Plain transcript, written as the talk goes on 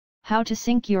How to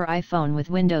sync your iPhone with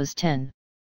Windows 10.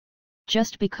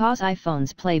 Just because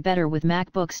iPhones play better with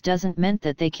MacBooks doesn't mean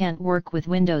that they can't work with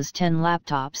Windows 10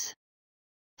 laptops.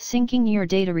 Syncing your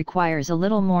data requires a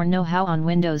little more know-how on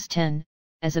Windows 10,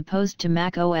 as opposed to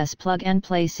Mac OS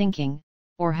plug-and-play syncing,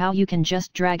 or how you can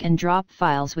just drag and drop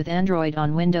files with Android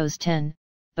on Windows 10,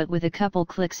 but with a couple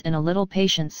clicks and a little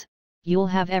patience, you'll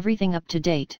have everything up to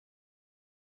date.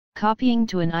 Copying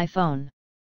to an iPhone.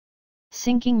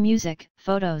 Syncing music,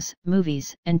 photos,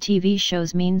 movies, and TV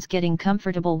shows means getting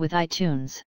comfortable with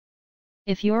iTunes.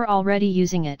 If you're already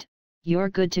using it, you're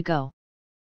good to go.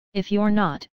 If you're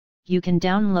not, you can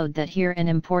download that here and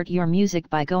import your music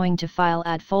by going to File,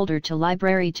 Add Folder to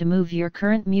Library to move your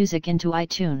current music into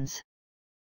iTunes.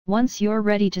 Once you're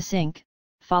ready to sync,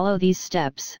 follow these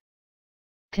steps.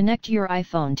 Connect your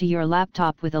iPhone to your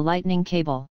laptop with a Lightning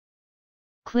cable.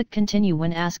 Click Continue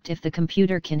when asked if the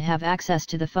computer can have access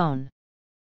to the phone.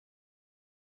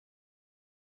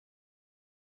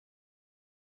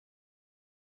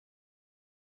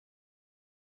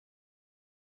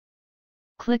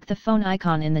 Click the phone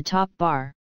icon in the top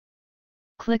bar.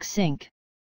 Click Sync.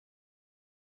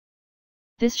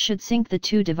 This should sync the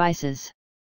two devices.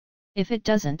 If it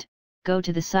doesn't, go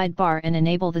to the sidebar and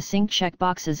enable the sync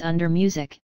checkboxes under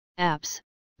Music, Apps,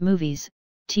 Movies,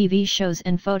 TV shows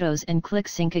and Photos and click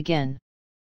Sync again.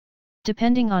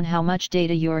 Depending on how much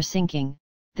data you're syncing,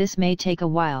 this may take a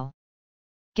while.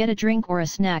 Get a drink or a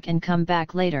snack and come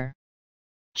back later.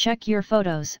 Check your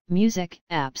photos, music,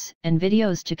 apps, and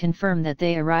videos to confirm that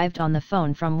they arrived on the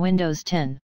phone from Windows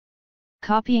 10.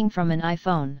 Copying from an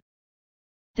iPhone.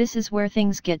 This is where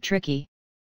things get tricky.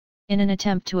 In an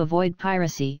attempt to avoid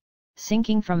piracy,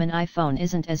 syncing from an iPhone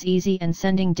isn't as easy and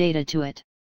sending data to it.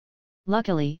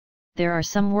 Luckily, there are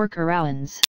some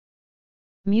workarounds.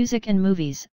 Music and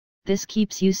movies, this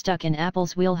keeps you stuck in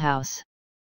Apple's wheelhouse.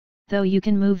 Though you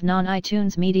can move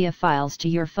non-iTunes media files to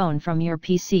your phone from your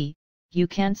PC, you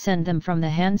can't send them from the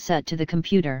handset to the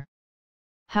computer.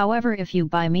 However, if you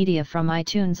buy media from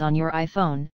iTunes on your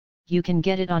iPhone, you can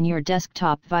get it on your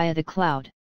desktop via the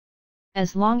cloud.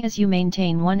 As long as you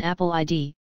maintain one Apple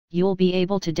ID, you'll be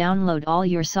able to download all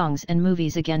your songs and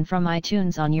movies again from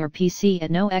iTunes on your PC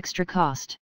at no extra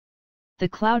cost. The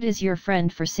cloud is your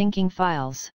friend for syncing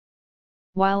files.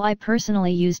 While I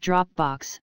personally use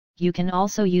Dropbox, you can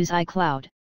also use iCloud.